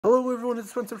Hello everyone,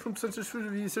 it's Spencer from Spencer's Food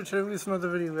Reviews. So today with another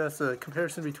video that's a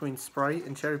comparison between Sprite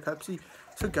and Cherry Pepsi.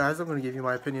 So guys, I'm going to give you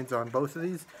my opinions on both of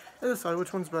these and decide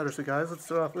which one's better. So guys, let's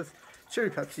start off with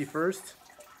Cherry Pepsi first.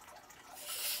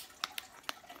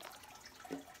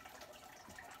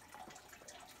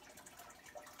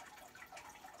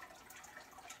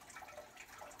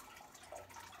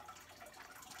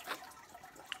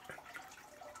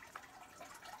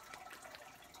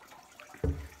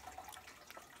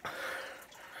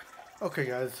 Okay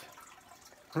guys,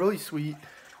 really sweet,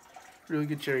 really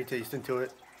good cherry taste into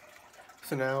it.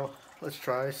 So now, let's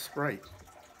try Sprite.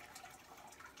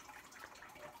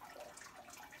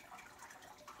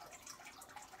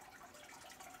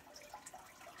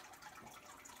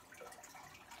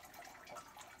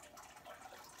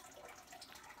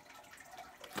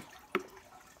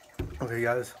 Okay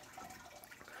guys.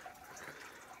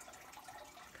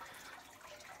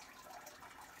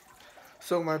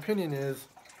 So my opinion is,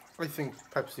 I think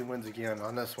Pepsi wins again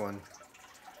on this one.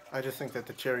 I just think that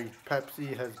the Cherry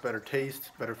Pepsi has better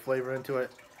taste, better flavor into it.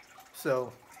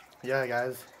 So, yeah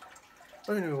guys,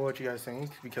 let me know what you guys think,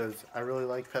 because I really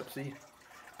like Pepsi.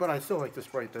 But I still like the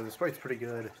Sprite though. The Sprite's pretty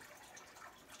good.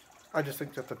 I just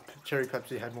think that the Cherry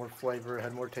Pepsi had more flavor,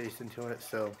 had more taste into it.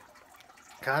 So,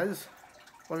 guys,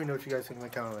 let me know what you guys think in the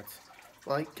comments.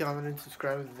 Like, comment, and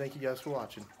subscribe, and thank you guys for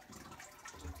watching.